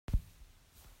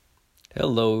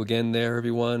Hello again there,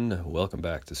 everyone. Welcome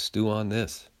back to Stew on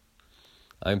This.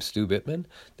 I'm Stu Bittman.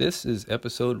 This is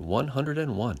episode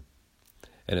 101,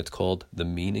 and it's called The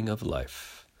Meaning of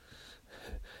Life.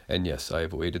 And yes, I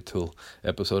have waited till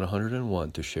episode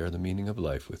 101 to share the meaning of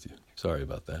life with you. Sorry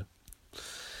about that.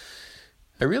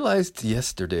 I realized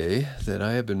yesterday that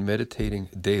I have been meditating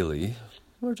daily,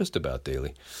 or just about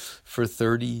daily, for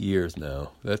 30 years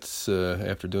now. That's,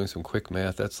 after doing some quick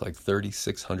math, that's like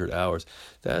 3,600 hours.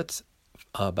 That's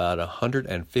about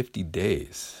 150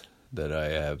 days that I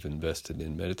have invested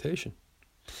in meditation.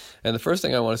 And the first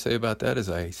thing I want to say about that is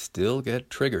I still get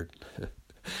triggered.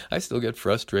 I still get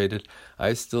frustrated.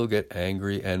 I still get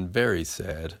angry and very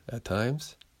sad at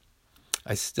times.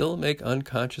 I still make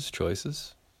unconscious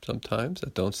choices sometimes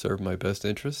that don't serve my best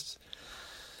interests.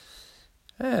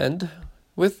 And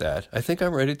with that, I think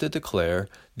I'm ready to declare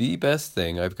the best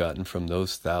thing I've gotten from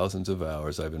those thousands of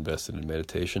hours I've invested in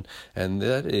meditation, and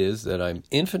that is that I'm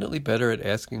infinitely better at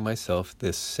asking myself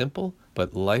this simple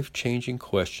but life-changing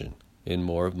question in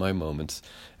more of my moments,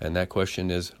 and that question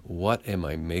is, what am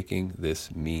I making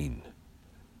this mean?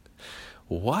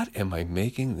 What am I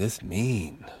making this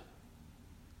mean?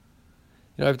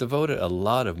 I've devoted a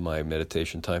lot of my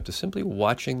meditation time to simply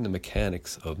watching the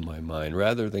mechanics of my mind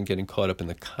rather than getting caught up in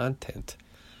the content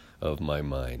of my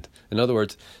mind. In other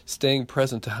words, staying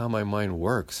present to how my mind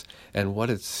works and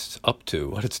what it's up to,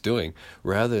 what it's doing,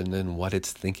 rather than what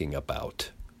it's thinking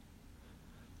about.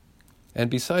 And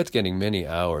besides getting many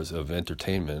hours of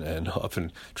entertainment and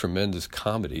often tremendous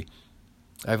comedy,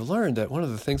 I've learned that one of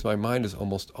the things my mind is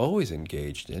almost always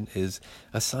engaged in is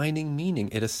assigning meaning.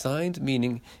 It assigns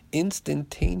meaning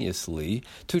instantaneously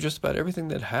to just about everything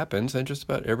that happens and just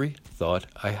about every thought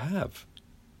I have.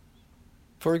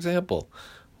 For example,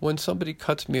 when somebody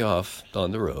cuts me off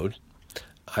on the road,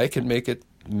 I can make it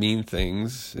mean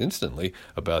things instantly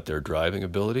about their driving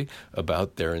ability,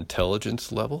 about their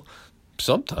intelligence level.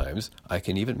 Sometimes I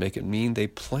can even make it mean they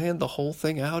planned the whole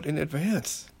thing out in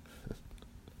advance.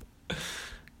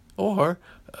 Or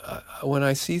when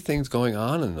I see things going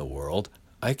on in the world,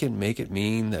 I can make it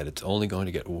mean that it's only going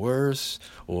to get worse,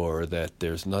 or that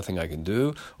there's nothing I can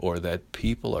do, or that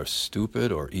people are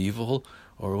stupid or evil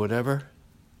or whatever.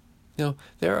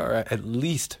 There are at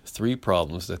least 3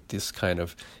 problems that this kind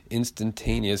of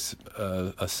instantaneous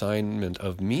assignment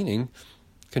of meaning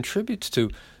contributes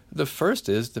to. The first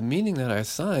is the meaning that I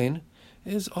assign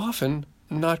is often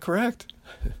not correct.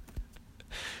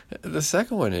 The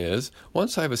second one is,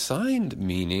 once I've assigned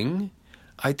meaning,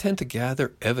 I tend to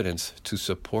gather evidence to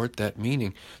support that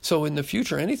meaning. So in the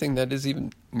future, anything that is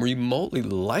even remotely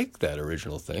like that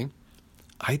original thing,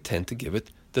 I tend to give it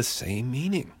the same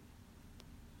meaning.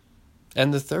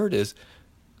 And the third is,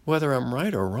 whether I'm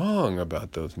right or wrong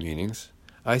about those meanings,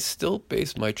 I still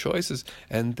base my choices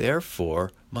and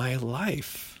therefore my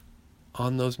life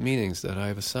on those meanings that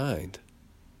I've assigned.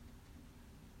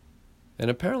 And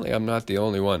apparently I'm not the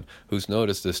only one who's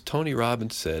noticed this. Tony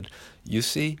Robbins said, you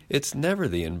see, it's never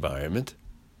the environment,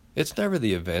 it's never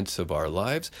the events of our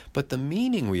lives, but the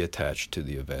meaning we attach to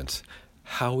the events,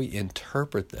 how we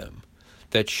interpret them,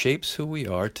 that shapes who we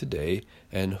are today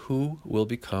and who we'll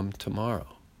become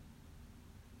tomorrow.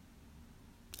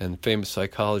 And famous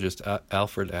psychologist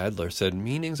Alfred Adler said,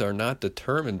 meanings are not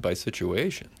determined by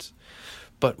situations,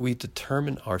 but we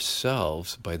determine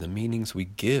ourselves by the meanings we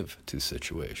give to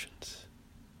situations.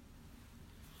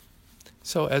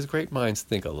 So as great minds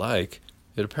think alike,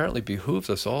 it apparently behooves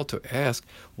us all to ask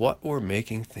what we're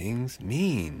making things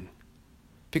mean.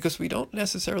 Because we don't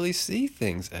necessarily see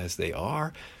things as they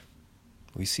are.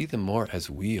 We see them more as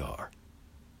we are.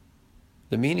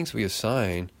 The meanings we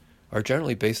assign are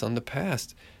generally based on the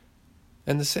past.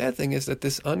 And the sad thing is that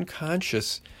this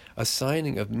unconscious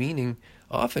assigning of meaning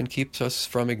often keeps us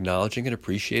from acknowledging and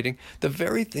appreciating the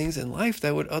very things in life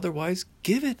that would otherwise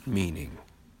give it meaning.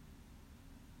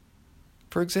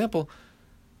 For example,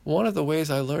 one of the ways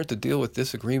I learned to deal with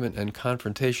disagreement and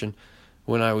confrontation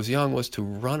when I was young was to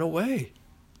run away.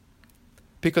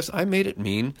 Because I made it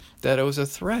mean that it was a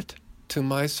threat to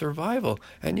my survival.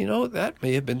 And that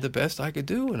may have been the best I could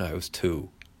do when I was 2.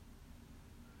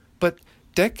 But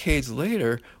decades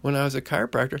later, when I was a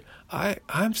chiropractor,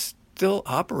 I'm still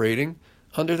operating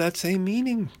under that same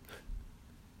meaning.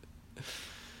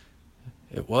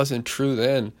 It wasn't true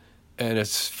then, and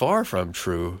it's far from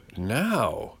true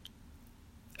now.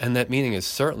 And that meaning is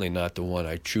certainly not the one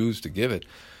I choose to give it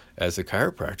as a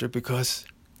chiropractor, because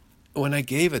when I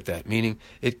gave it that meaning,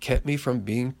 it kept me from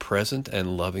being present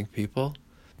and loving people.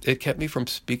 It kept me from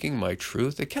speaking my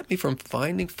truth. It kept me from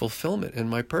finding fulfillment in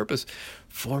my purpose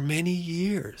for many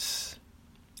years.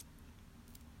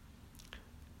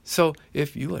 So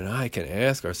if you and I can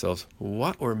ask ourselves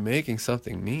what we're making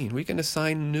something mean, we can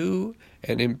assign new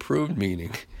and improved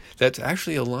meaning that's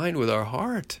actually aligned with our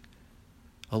heart,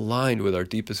 aligned with our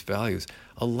deepest values,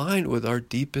 aligned with our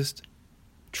deepest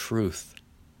truth.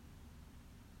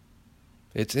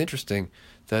 It's interesting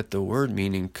that the word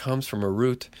meaning comes from a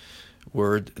root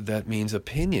word that means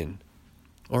opinion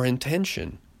or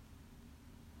intention.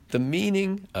 The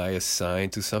meaning I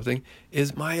assign to something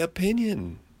is my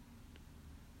opinion.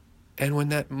 And when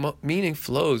that meaning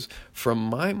flows from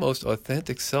my most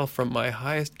authentic self, from my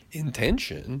highest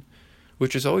intention,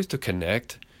 which is always to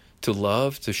connect, to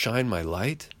love, to shine my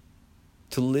light,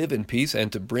 to live in peace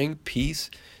and to bring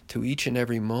peace to each and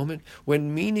every moment,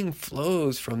 when meaning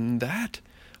flows from that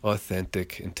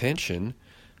authentic intention,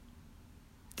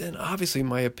 then obviously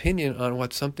my opinion on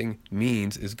what something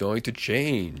means is going to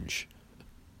change.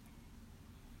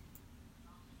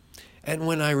 And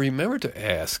when I remember to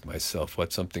ask myself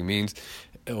what something means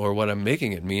or what I'm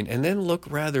making it mean, and then look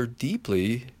rather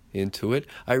deeply into it,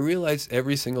 I realize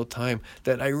every single time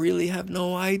that I really have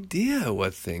no idea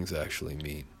what things actually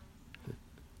mean.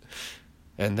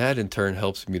 And that in turn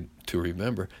helps me to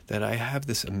remember that I have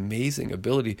this amazing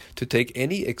ability to take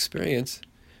any experience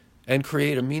and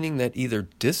create a meaning that either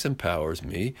disempowers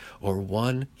me or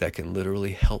one that can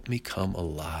literally help me come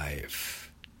alive.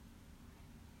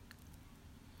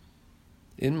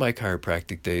 In my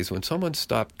chiropractic days, when someone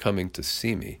stopped coming to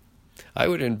see me, I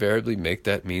would invariably make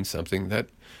that mean something that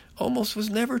almost was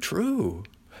never true.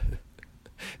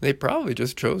 They probably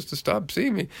just chose to stop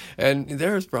seeing me. And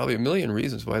there's probably a million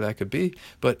reasons why that could be.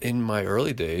 But in my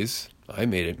early days, I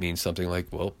made it mean something like,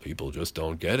 well, people just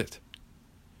don't get it.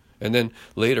 And then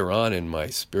later on in my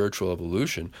spiritual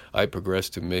evolution, I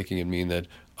progressed to making it mean that,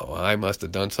 oh, I must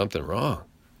have done something wrong.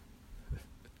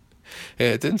 And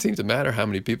it didn't seem to matter how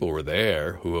many people were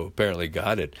there who apparently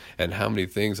got it and how many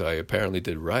things I apparently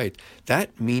did right.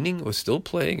 That meaning was still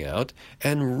playing out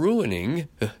and ruining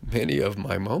many of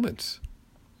my moments.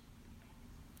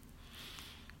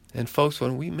 And folks,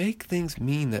 when we make things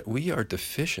mean that we are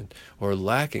deficient or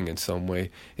lacking in some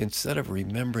way, instead of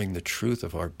remembering the truth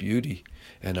of our beauty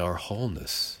and our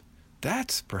wholeness,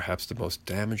 that's perhaps the most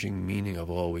damaging meaning of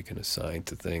all we can assign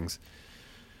to things.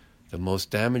 The most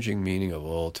damaging meaning of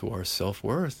all to our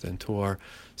self-worth and to our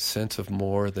sense of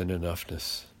more than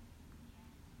enoughness.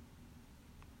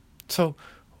 So,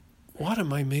 what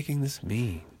am I making this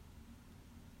mean?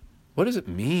 What does it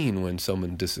mean when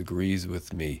someone disagrees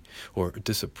with me or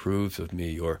disapproves of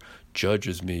me or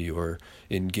judges me or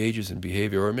engages in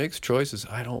behavior or makes choices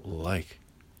I don't like?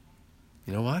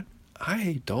 You know what?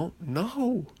 I don't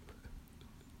know.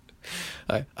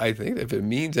 I think if it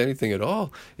means anything at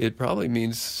all, it probably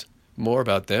means more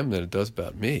about them than it does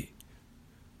about me.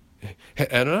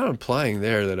 And I'm not implying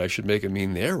there that I should make it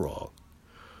mean they're wrong.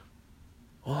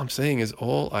 All I'm saying is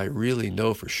all I really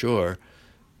know for sure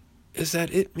is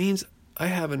that it means I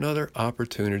have another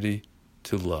opportunity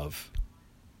to love.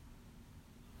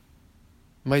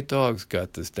 My dog's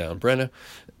got this down. Brenna,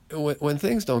 when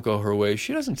things don't go her way,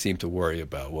 she doesn't seem to worry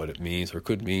about what it means or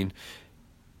could mean.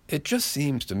 It just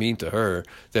seems to mean to her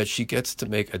that she gets to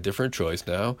make a different choice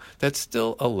now that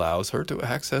still allows her to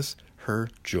access her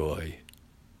joy.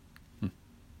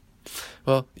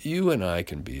 Well, you and I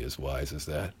can be as wise as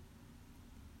that.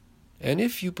 And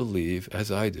if you believe, as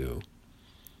I do,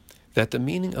 that the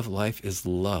meaning of life is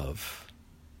love,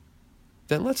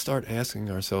 then let's start asking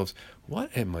ourselves, what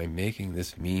am I making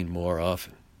this mean more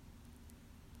often?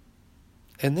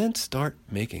 And then start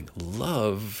making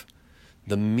love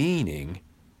the meaning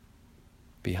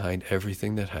behind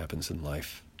everything that happens in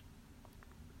life.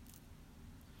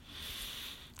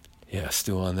 Yeah,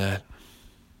 stew on that.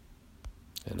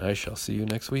 And I shall see you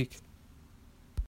next week.